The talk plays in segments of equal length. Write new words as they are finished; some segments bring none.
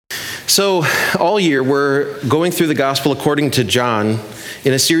So all year we're going through the gospel according to John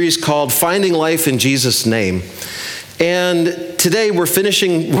in a series called Finding Life in Jesus' Name. And today we're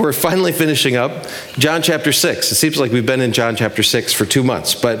finally finishing up John chapter 6. It seems like we've been in John chapter 6 for 2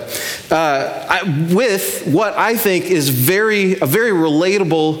 months, but with what I think is a very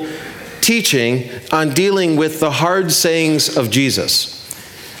relatable teaching on dealing with the hard sayings of Jesus.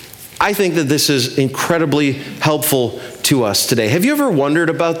 I think that this is incredibly helpful to us today. Have you ever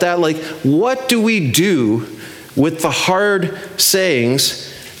wondered about that? Like, what do we do with the hard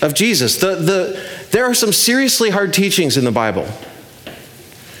sayings of Jesus? There are some seriously hard teachings in the Bible,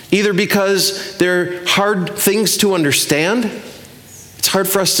 either because they're hard things to understand, it's hard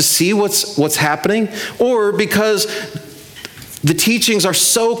for us to see what's happening, or because the teachings are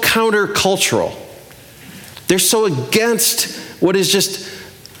so countercultural. They're so against what is just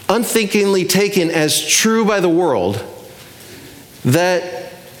unthinkingly taken as true by the world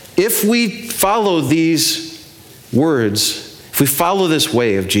that if we follow these words, if we follow this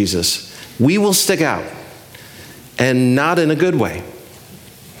way of Jesus, we will stick out, and not in a good way.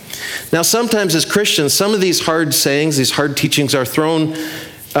 Now, sometimes as Christians, some of these hard sayings, these hard teachings are thrown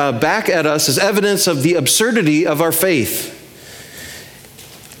back at us as evidence of the absurdity of our faith.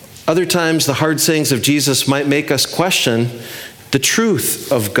 Other times, the hard sayings of Jesus might make us question the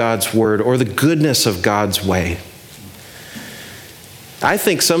truth of God's word or the goodness of God's way. I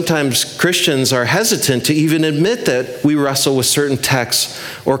think sometimes Christians are hesitant to even admit that we wrestle with certain texts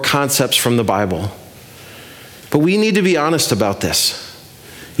or concepts from the Bible. But we need to be honest about this.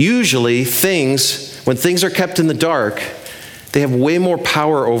 Usually, when things are kept in the dark, they have way more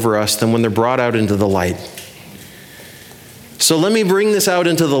power over us than when they're brought out into the light. So let me bring this out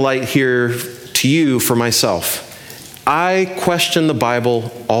into the light here to you for myself. I question the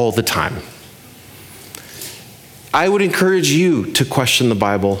Bible all the time. I would encourage you to question the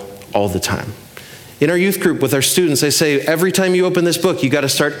Bible all the time. In our youth group with our students, I say every time you open this book, you got to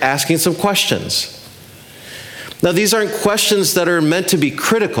start asking some questions. Now, these aren't questions that are meant to be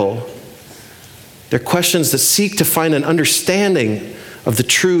critical. They're questions that seek to find an understanding of the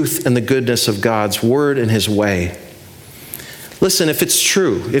truth and the goodness of God's word and his way. Listen, if it's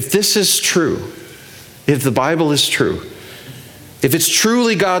true, if this is true, if the Bible is true, if it's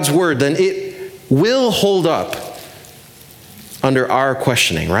truly God's word, then it will hold up under our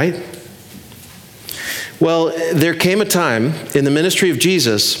questioning, right? Well, there came a time in the ministry of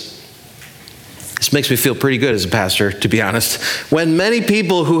Jesus, this makes me feel pretty good as a pastor, to be honest, when many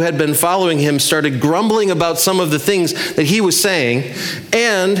people who had been following him started grumbling about some of the things that he was saying,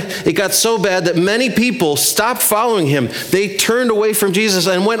 and it got so bad that many people stopped following him. They turned away from Jesus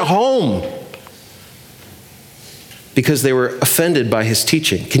and went home because they were offended by his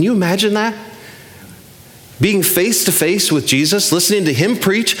teaching. Can you imagine that? Being face to face with Jesus, listening to him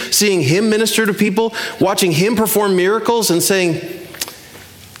preach, seeing him minister to people, watching him perform miracles, and saying,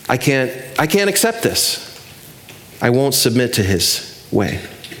 I can't accept this. I won't submit to his way.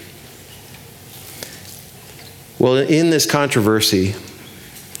 Well, in this controversy,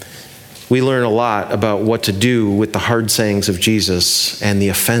 we learn a lot about what to do with the hard sayings of Jesus and the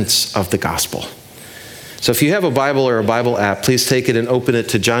offense of the gospel. So if you have a Bible or a Bible app, please take it and open it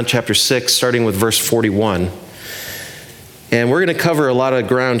to John chapter 6, starting with verse 41. And we're going to cover a lot of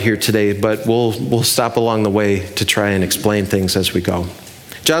ground here today, but we'll stop along the way to try and explain things as we go.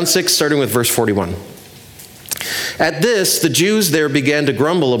 John 6, starting with verse 41. At this, the Jews there began to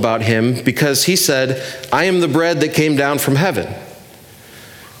grumble about him because he said, I am the bread that came down from heaven.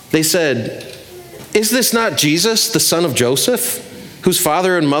 They said, is this not Jesus, the son of Joseph, whose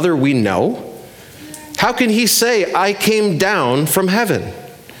father and mother we know? How can he say, I came down from heaven?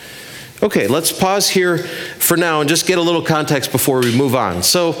 Okay, let's pause here for now and just get a little context before we move on.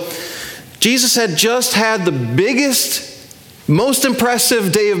 So, Jesus had just had the biggest, most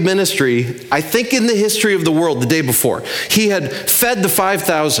impressive day of ministry, I think, in the history of the world the day before. He had fed the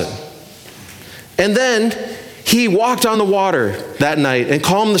 5,000. And then he walked on the water that night and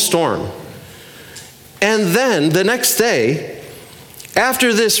calmed the storm. And then the next day,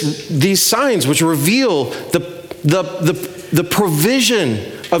 after these signs which reveal the provision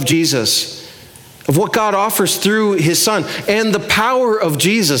of Jesus, of what God offers through his son, and the power of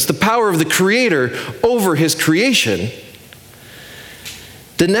Jesus, the power of the Creator over his creation,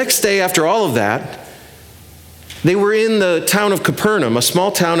 the next day after all of that, they were in the town of Capernaum, a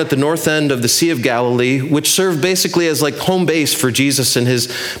small town at the north end of the Sea of Galilee, which served basically as like home base for Jesus and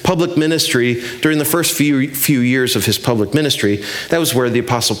his public ministry during the first few years of his public ministry. That was where the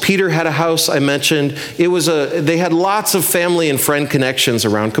Apostle Peter had a house, I mentioned. They had lots of family and friend connections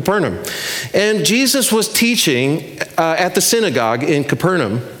around Capernaum. And Jesus was teaching at the synagogue in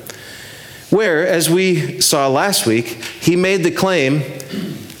Capernaum. where, as we saw last week, he made the claim,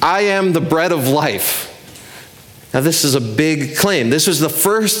 I am the bread of life. Now, this is a big claim. This was the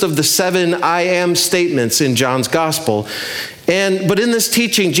first of the 7 I am statements in John's gospel. But in this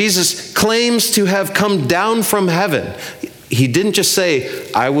teaching, Jesus claims to have come down from heaven. He didn't just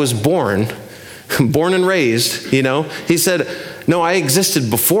say, I was born and raised, He said, no, I existed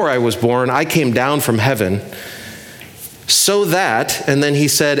before I was born. I came down from heaven. So that, and then he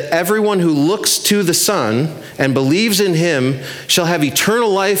said, everyone who looks to the Son and believes in him shall have eternal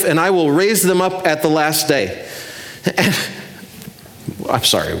life, and I will raise them up at the last day. And, I'm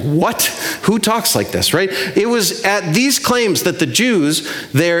sorry, what? Who talks like this, right? It was at these claims that the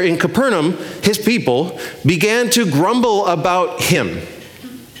Jews there in Capernaum, his people, began to grumble about him.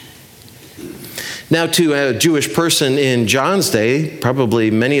 Now, to a Jewish person in John's day,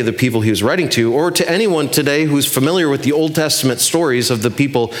 probably many of the people he was writing to, or to anyone today who's familiar with the Old Testament stories of the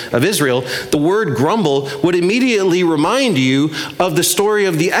people of Israel, the word grumble would immediately remind you of the story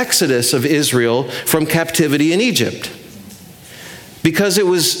of the Exodus of Israel from captivity in Egypt. Because it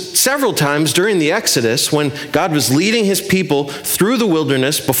was several times during the Exodus, when God was leading his people through the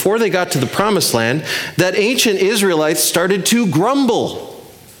wilderness before they got to the Promised Land, that ancient Israelites started to grumble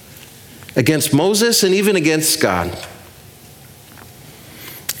against Moses and even against God.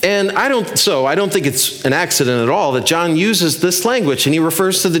 And I don't think it's an accident at all that John uses this language, and he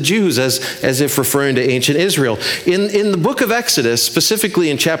refers to the Jews as if referring to ancient Israel. In the book of Exodus, specifically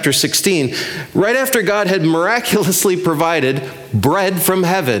in chapter 16, right after God had miraculously provided bread from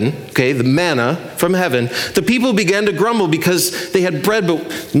heaven, the manna from heaven, the people began to grumble because they had bread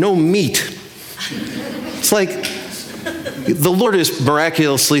but no meat. It's like the Lord is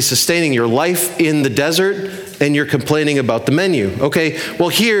miraculously sustaining your life in the desert, and you're complaining about the menu. Well,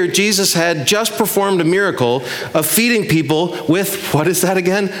 here, Jesus had just performed a miracle of feeding people with, what is that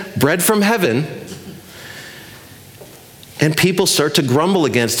again? Bread from heaven. And people start to grumble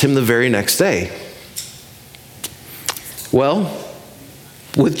against him the very next day. Well,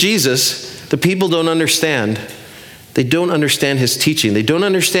 with Jesus, the people don't understand. They don't understand his teaching. They don't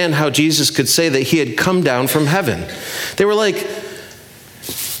understand how Jesus could say that he had come down from heaven. They were like,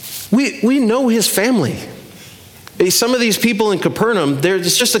 we know his family. Some of these people in Capernaum,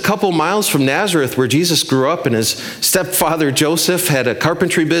 it's just a couple miles from Nazareth where Jesus grew up, and his stepfather Joseph had a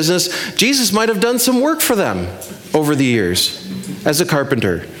carpentry business. Jesus might have done some work for them over the years as a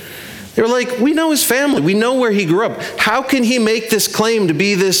carpenter. They were like, we know his family. We know where he grew up. How can he make this claim to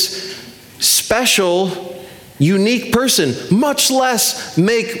be this special, unique person, much less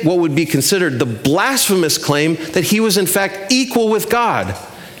make what would be considered the blasphemous claim that he was in fact equal with God?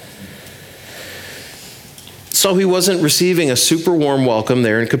 So he wasn't receiving a super warm welcome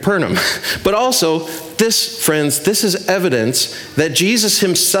there in Capernaum. But also, this, friends, this is evidence that Jesus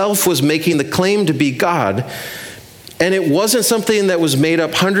himself was making the claim to be God. And it wasn't something that was made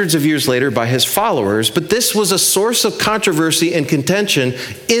up hundreds of years later by his followers, but this was a source of controversy and contention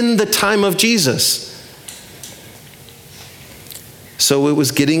in the time of Jesus. So it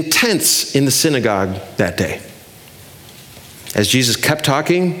was getting tense in the synagogue that day. As Jesus kept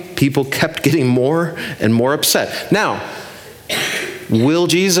talking, people kept getting more and more upset. Now, will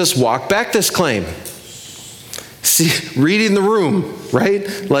Jesus walk back this claim? See, reading the room, right?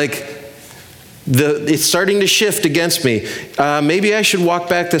 Like, it's starting to shift against me. Maybe I should walk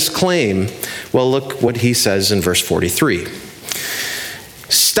back this claim. Well, look what he says in verse 43.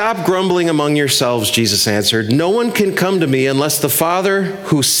 Stop grumbling among yourselves, Jesus answered. No one can come to me unless the Father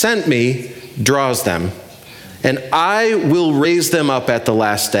who sent me draws them, and I will raise them up at the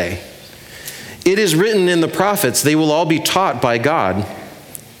last day. It is written in the prophets, they will all be taught by God.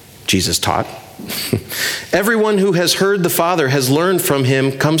 Jesus taught. Everyone who has heard the Father has learned from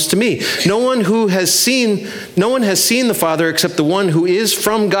him comes to me. No one has seen the Father except the one who is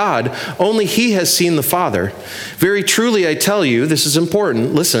from God. Only he has seen the Father. Very truly I tell you, this is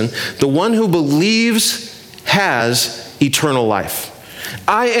important, listen, the one who believes has eternal life.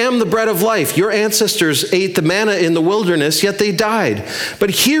 I am the bread of life. Your ancestors ate the manna in the wilderness, yet they died.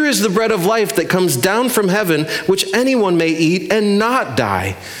 But here is the bread of life that comes down from heaven, which anyone may eat and not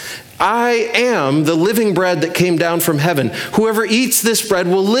die. I am the living bread that came down from heaven. Whoever eats this bread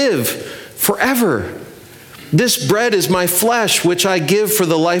will live forever. This bread is my flesh, which I give for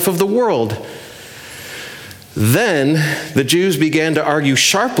the life of the world. Then the Jews began to argue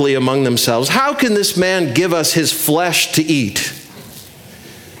sharply among themselves, how can this man give us his flesh to eat?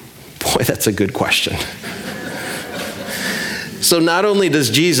 Boy, that's a good question. So not only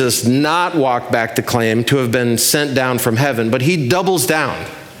does Jesus not walk back the claim to have been sent down from heaven, but he doubles down,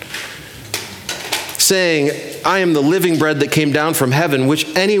 saying, if I am the living bread that came down from heaven, which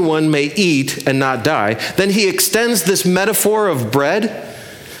anyone may eat and not die, then he extends this metaphor of bread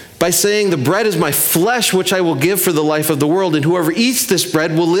by saying, the bread is my flesh, which I will give for the life of the world, and whoever eats this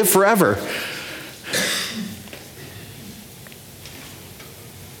bread will live forever.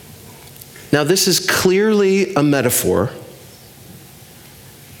 Now, this is clearly a metaphor.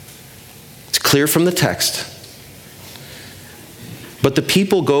 It's clear from the text. But the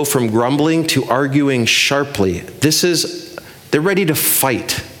people go from grumbling to arguing sharply. They're ready to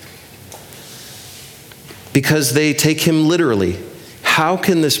fight because they take him literally. How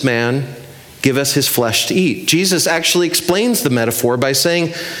can this man give us his flesh to eat? Jesus actually explains the metaphor by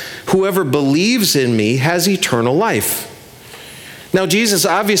saying, whoever believes in me has eternal life. Now, Jesus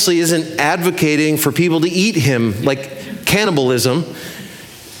obviously isn't advocating for people to eat him like cannibalism.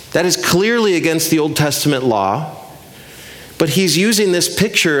 That is clearly against the Old Testament law. But he's using this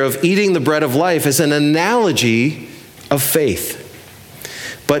picture of eating the bread of life as an analogy of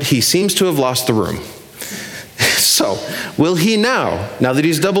faith. But he seems to have lost the room. So, will he now that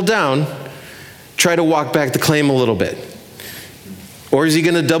he's doubled down, try to walk back the claim a little bit? Or is he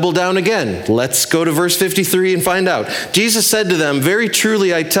going to double down again? Let's go to verse 53 and find out. Jesus said to them, very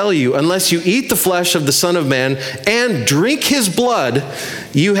truly I tell you, unless you eat the flesh of the Son of Man and drink his blood,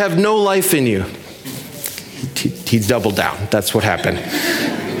 you have no life in you. He doubled down. That's what happened.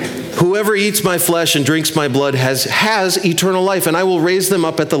 Whoever eats my flesh and drinks my blood has eternal life, and I will raise them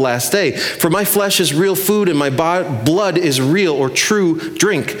up at the last day. For my flesh is real food, and my blood is real or true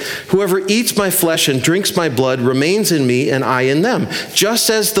drink. Whoever eats my flesh and drinks my blood remains in me, and I in them. Just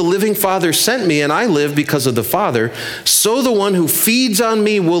as the living Father sent me, and I live because of the Father, so the one who feeds on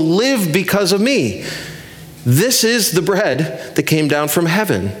me will live because of me. This is the bread that came down from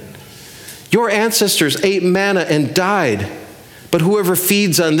heaven. Your ancestors ate manna and died, but whoever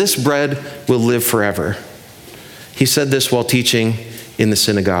feeds on this bread will live forever. He said this while teaching in the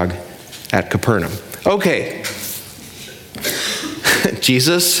synagogue at Capernaum. Okay.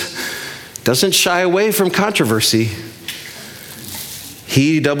 Jesus doesn't shy away from controversy.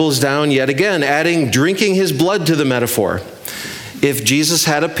 He doubles down yet again, adding drinking his blood to the metaphor. If Jesus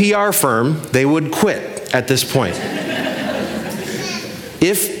had a PR firm, they would quit at this point.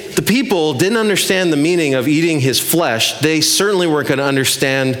 If the people didn't understand the meaning of eating his flesh, they certainly weren't going to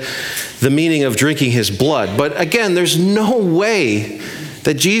understand the meaning of drinking his blood. But again, there's no way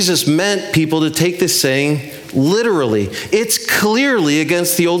that Jesus meant people to take this saying literally. It's clearly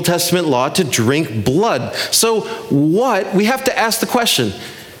against the Old Testament law to drink blood. So we have to ask the question,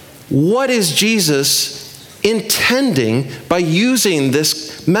 what is Jesus intending by using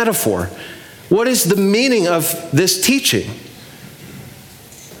this metaphor? What is the meaning of this teaching?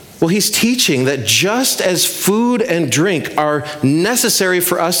 Well, he's teaching that just as food and drink are necessary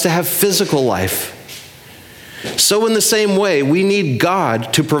for us to have physical life, so in the same way, we need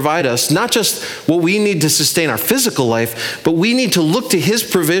God to provide us not just what we need to sustain our physical life, but we need to look to his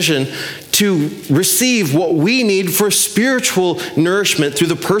provision to receive what we need for spiritual nourishment through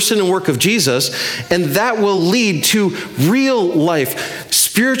the person and work of Jesus, and that will lead to real life,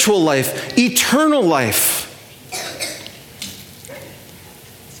 spiritual life, eternal life.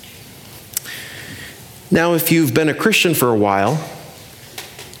 Now, if you've been a Christian for a while,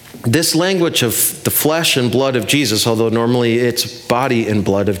 this language of the flesh and blood of Jesus, although normally it's body and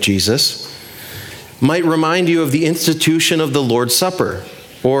blood of Jesus, might remind you of the institution of the Lord's Supper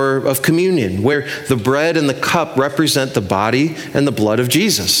or of communion, where the bread and the cup represent the body and the blood of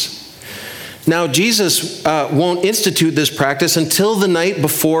Jesus. Now, Jesus won't institute this practice until the night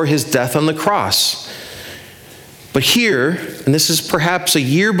before his death on the cross. But here, and this is perhaps a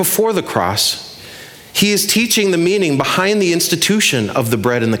year before the cross, he is teaching the meaning behind the institution of the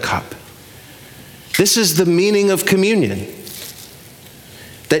bread and the cup. This is the meaning of communion.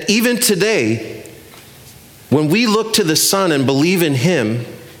 That even today, when we look to the Son and believe in him,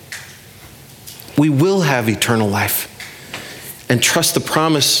 we will have eternal life and trust the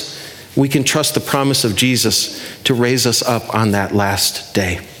promise. We can trust the promise of Jesus to raise us up on that last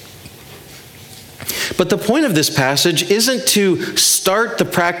day. But the point of this passage isn't to start the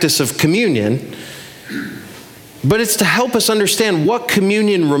practice of communion, but it's to help us understand what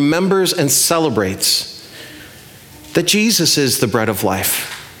communion remembers and celebrates. That Jesus is the bread of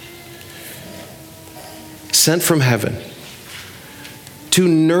life, sent from heaven to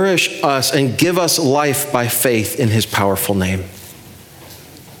nourish us and give us life by faith in his powerful name.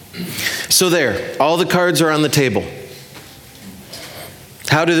 So there, all the cards are on the table.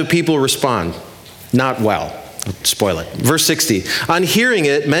 How do the people respond? Not well. Spoil it. Verse 60. On hearing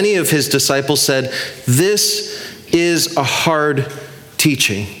it, many of his disciples said, "This is a hard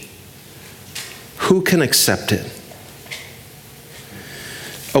teaching. who can accept it?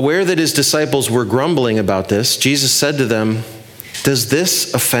 Aware that his disciples were grumbling about this, Jesus said to them, "Does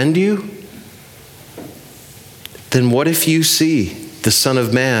this offend you? Then what if you see the Son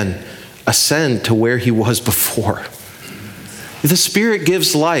of Man ascend to where he was before? The Spirit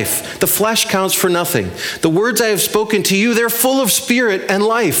gives life. The flesh counts for nothing. The words I have spoken to you, they're full of spirit and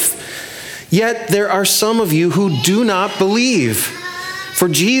life. Yet there are some of you who do not believe." For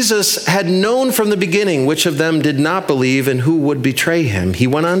Jesus had known from the beginning which of them did not believe and who would betray him. He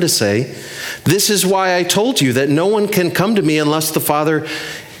went on to say, "This is why I told you that no one can come to me unless the Father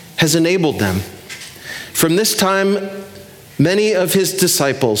has enabled them." From this time, many of his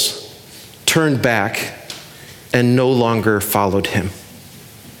disciples turned back and no longer followed him.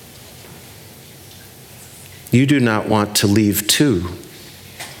 You do not want to leave too,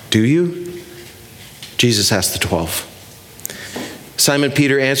 do you? Jesus asked the 12. Simon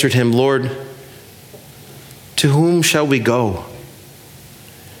Peter answered him, "Lord, to whom shall we go?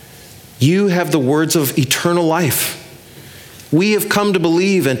 You have the words of eternal life. We have come to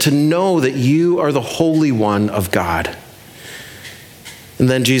believe and to know that you are the Holy One of God." And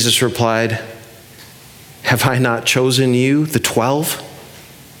then Jesus replied, "Have I not chosen you, the 12?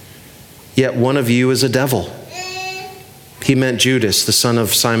 Yet one of you is a devil." He meant Judas, the son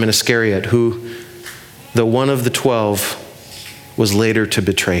of Simon Iscariot, who, though one of the 12, was later to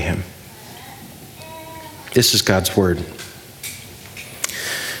betray him. This is God's word.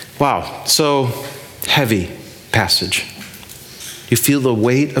 Wow, so heavy passage. You feel the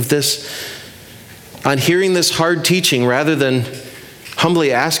weight of this? On hearing this hard teaching, rather than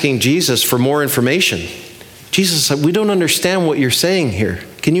humbly asking Jesus for more information, Jesus said, "We don't understand what you're saying here.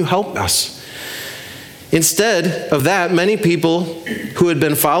 Can you help us?" Instead of that, many people who had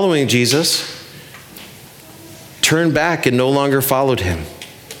been following Jesus turned back and no longer followed him.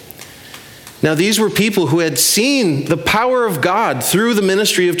 Now, these were people who had seen the power of God through the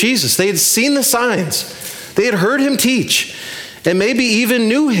ministry of Jesus. They had seen the signs. They had heard him teach, and maybe even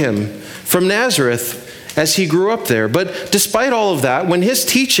knew him from Nazareth as he grew up there. But despite all of that, when his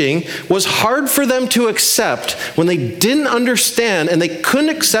teaching was hard for them to accept, when they didn't understand and they couldn't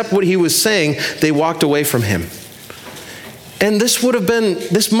accept what he was saying, they walked away from him. And this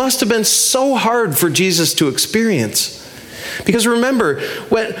must have been so hard for Jesus to experience. Because remember,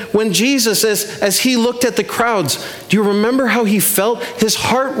 when Jesus, as he looked at the crowds, do you remember how he felt? His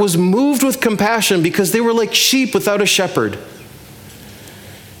heart was moved with compassion because they were like sheep without a shepherd.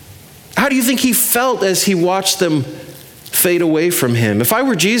 How do you think he felt as he watched them fade away from him? If I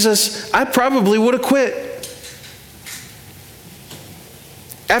were Jesus, I probably would have quit.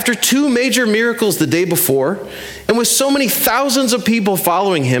 After 2 major miracles the day before, and with so many thousands of people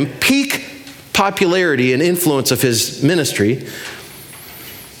following him, peak popularity and influence of his ministry,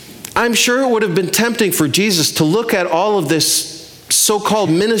 I'm sure it would have been tempting for Jesus to look at all of this so-called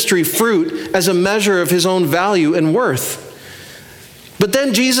ministry fruit as a measure of his own value and worth. But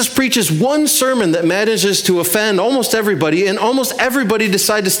then Jesus preaches one sermon that manages to offend almost everybody, and almost everybody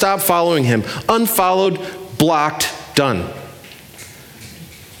decide to stop following him. Unfollowed, blocked, done.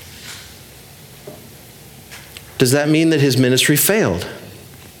 Does that mean that his ministry failed?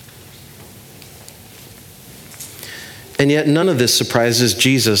 And yet none of this surprises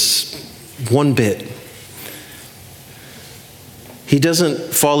Jesus one bit. He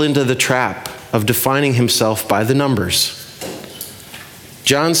doesn't fall into the trap of defining himself by the numbers.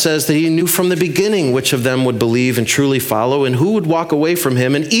 John says that he knew from the beginning which of them would believe and truly follow, and who would walk away from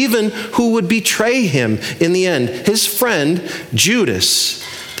him, and even who would betray him in the end. His friend, Judas,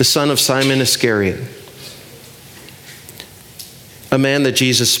 the son of Simon Iscariot. A man that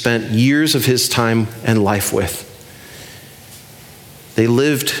Jesus spent years of his time and life with. They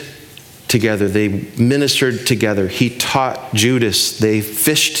lived together. They ministered together. He taught Judas. They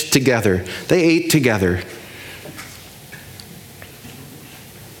fished together. They ate together.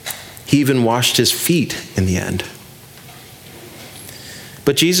 He even washed his feet in the end.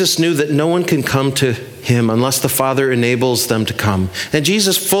 But Jesus knew that no one can come to him unless the Father enables them to come. And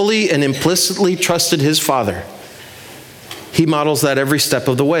Jesus fully and implicitly trusted his Father. He models that every step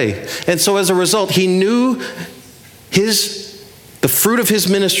of the way. And so as a result, he knew the fruit of his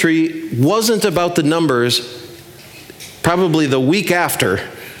ministry wasn't about the numbers, probably the week after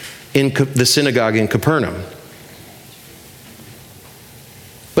in the synagogue in Capernaum.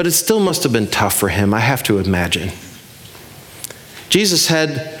 But it still must have been tough for him, I have to imagine. Jesus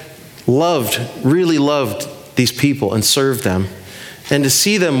had really loved these people and served them. And to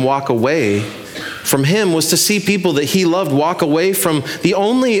see them walk away from him was to see people that he loved walk away from the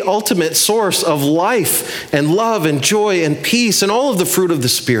only ultimate source of life and love and joy and peace and all of the fruit of the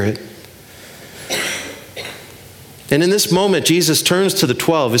Spirit. And in this moment, Jesus turns to the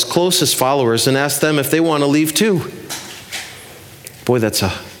 12, his closest followers, and asks them if they want to leave too. Boy, that's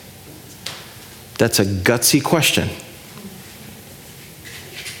a gutsy question.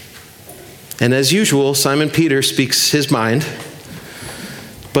 And as usual, Simon Peter speaks his mind,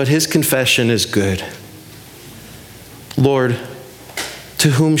 but his confession is good. Lord, to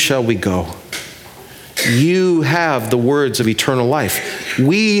whom shall we go? You have the words of eternal life.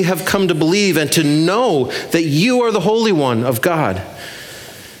 We have come to believe and to know that you are the Holy One of God.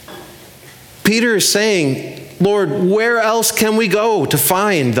 Peter is saying, Lord, where else can we go to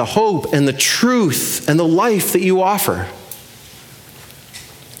find the hope and the truth and the life that you offer?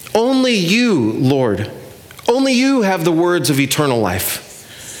 Only you, Lord, only you have the words of eternal life.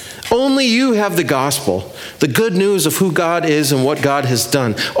 Only you have the gospel, the good news of who God is and what God has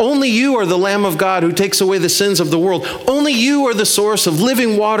done. Only you are the Lamb of God who takes away the sins of the world. Only you are the source of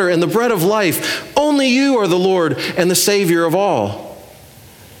living water and the bread of life. Only you are the Lord and the Savior of all.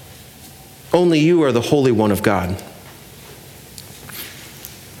 Only you are the Holy One of God.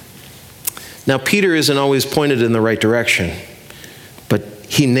 Now, Peter isn't always pointed in the right direction, but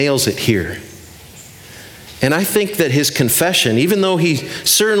he nails it here. And I think that his confession, even though he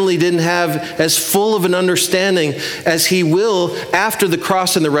certainly didn't have as full of an understanding as he will after the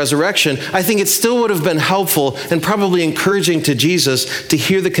cross and the resurrection, I think it still would have been helpful and probably encouraging to Jesus to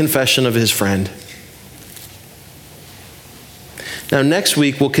hear the confession of his friend. Now, next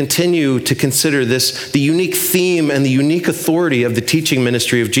week, we'll continue to consider the unique theme and the unique authority of the teaching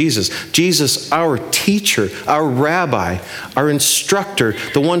ministry of Jesus. Jesus, our teacher, our rabbi, our instructor,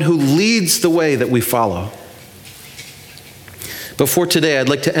 the one who leads the way that we follow. But for today, I'd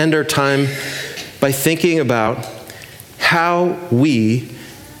like to end our time by thinking about how we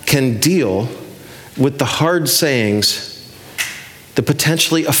can deal with the hard sayings, the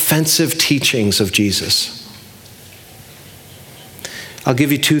potentially offensive teachings of Jesus. I'll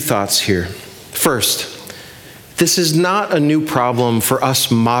give you two thoughts here. First, this is not a new problem for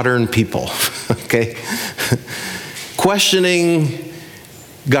us modern people, okay? Questioning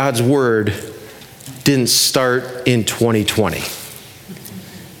God's word didn't start in 2020.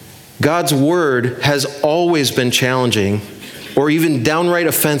 God's word has always been challenging or even downright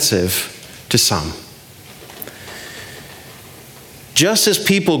offensive to some. Just as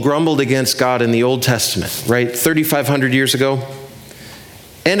people grumbled against God in the Old Testament, right, 3,500 years ago,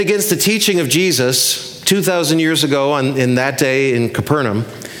 and against the teaching of Jesus 2,000 years ago in that day in Capernaum,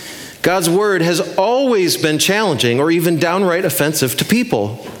 God's word has always been challenging or even downright offensive to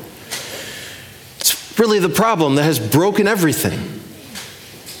people. It's really the problem that has broken everything.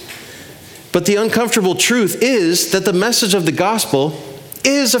 But the uncomfortable truth is that the message of the gospel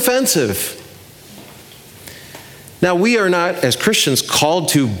is offensive. Now, we are not, as Christians, called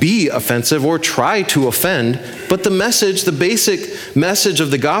to be offensive or try to offend, but the basic message of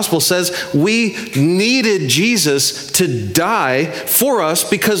the gospel says we needed Jesus to die for us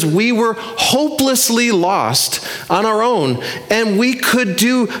because we were hopelessly lost on our own, and we could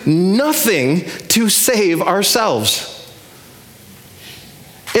do nothing to save ourselves.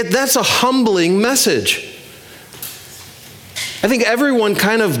 That's a humbling message. I think everyone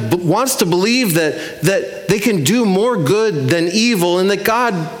kind of wants to believe that they can do more good than evil and that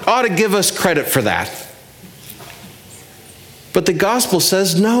God ought to give us credit for that. But the gospel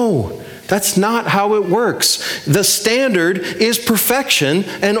says no, that's not how it works. The standard is perfection,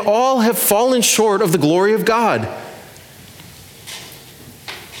 and all have fallen short of the glory of God.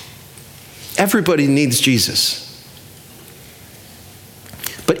 Everybody needs Jesus.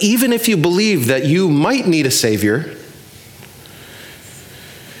 But even if you believe that you might need a Savior,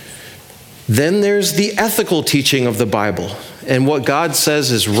 then there's the ethical teaching of the Bible and what God says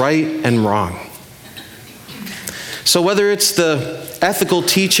is right and wrong. So whether it's the ethical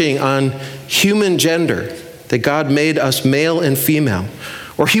teaching on human gender, that God made us male and female,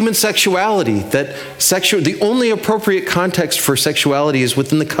 or human sexuality, that the only appropriate context for sexuality is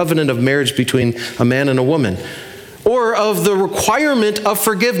within the covenant of marriage between a man and a woman, or of the requirement of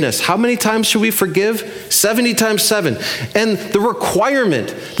forgiveness. How many times should we forgive? 70 times 7. And the requirement,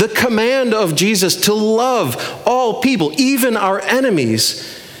 the command of Jesus to love all people, even our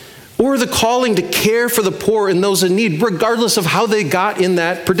enemies, or the calling to care for the poor and those in need, regardless of how they got in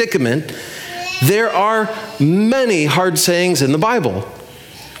that predicament. There are many hard sayings in the Bible.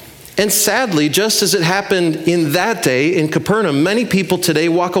 And sadly, just as it happened in that day in Capernaum, many people today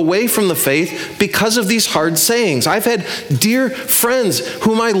walk away from the faith because of these hard sayings. I've had dear friends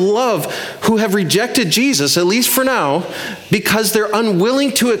whom I love who have rejected Jesus, at least for now, because they're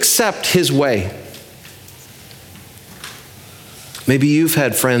unwilling to accept his way. Maybe you've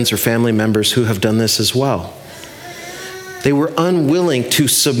had friends or family members who have done this as well. They were unwilling to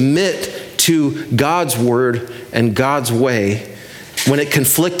submit to God's word and God's way when it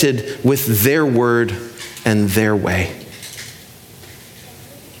conflicted with their word and their way.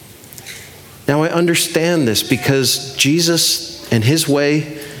 Now I understand this because Jesus and his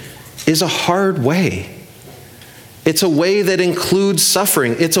way is a hard way. It's a way that includes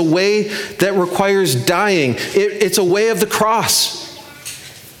suffering. It's a way that requires dying. It's a way of the cross.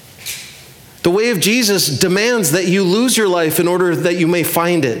 The way of Jesus demands that you lose your life in order that you may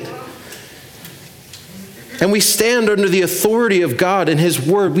find it. And we stand under the authority of God and his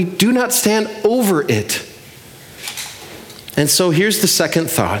word. We do not stand over it. And so here's the second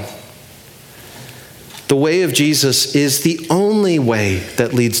thought. The way of Jesus is the only way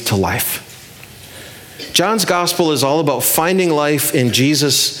that leads to life. John's gospel is all about finding life in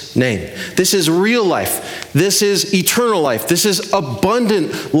Jesus' name. This is real life. This is eternal life. This is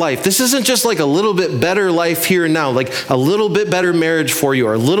abundant life. This isn't just like a little bit better life here and now, like a little bit better marriage for you,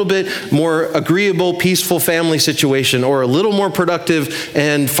 or a little bit more agreeable, peaceful family situation, or a little more productive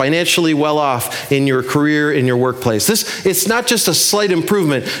and financially well off in your career, in your workplace. It's not just a slight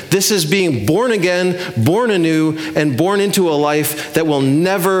improvement. This is being born again, born anew, and born into a life that will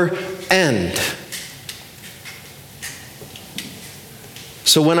never end.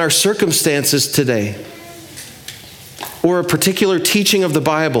 So when our circumstances today, or a particular teaching of the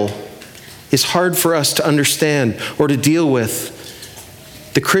Bible, is hard for us to understand or to deal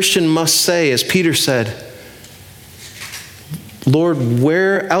with, the Christian must say, as Peter said, Lord,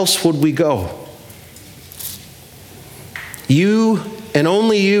 where else would we go? You and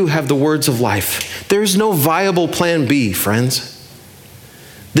only you have the words of life. There's no viable plan B, friends.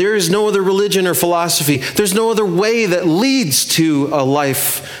 There is no other religion or philosophy. There's no other way that leads to a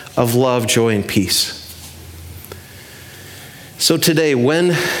life of love, joy, and peace. So today,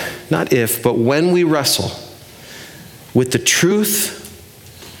 not if, but when we wrestle with the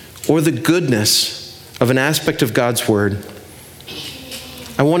truth or the goodness of an aspect of God's word,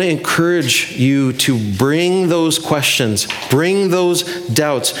 I want to encourage you to bring those questions, bring those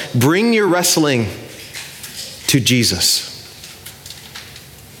doubts, bring your wrestling to Jesus.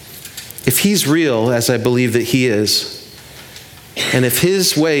 If he's real, as I believe that he is, and if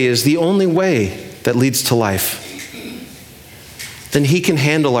his way is the only way that leads to life, then he can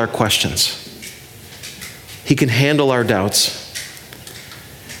handle our questions. He can handle our doubts.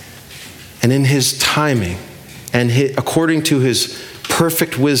 And in his timing, and according to his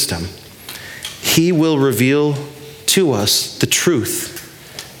perfect wisdom, he will reveal to us the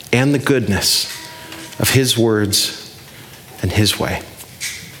truth and the goodness of his words and his way.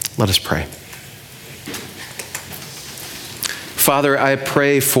 Let us pray. Father, I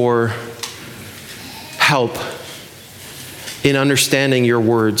pray for help in understanding your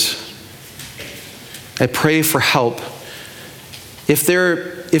words. I pray for help. If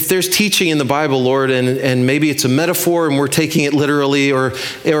there's teaching in the Bible, Lord, and maybe it's a metaphor and we're taking it literally, or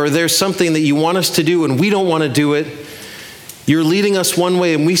there's something that you want us to do and we don't want to do it, you're leading us one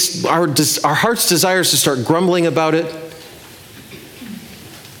way and our heart's desire is to start grumbling about it.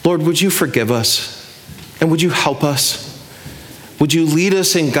 Lord, would you forgive us? And would you help us? Would you lead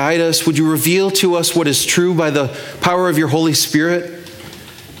us and guide us? Would you reveal to us what is true by the power of your Holy Spirit?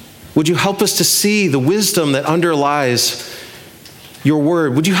 Would you help us to see the wisdom that underlies your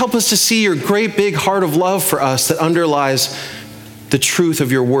word? Would you help us to see your great big heart of love for us that underlies the truth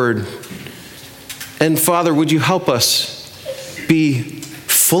of your word? And Father, would you help us be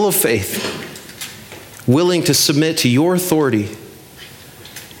full of faith, willing to submit to your authority,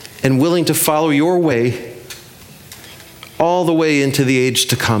 and willing to follow your way all the way into the age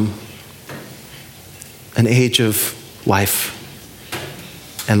to come, an age of life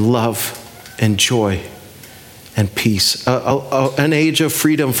and love and joy and peace, an age of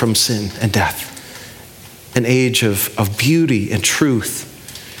freedom from sin and death, an age of beauty and truth,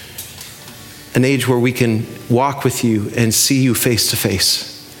 an age where we can walk with you and see you face to face.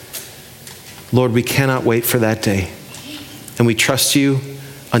 Lord, we cannot wait for that day, and we trust you.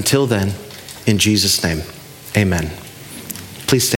 Until then, in Jesus' name, amen. Please stand.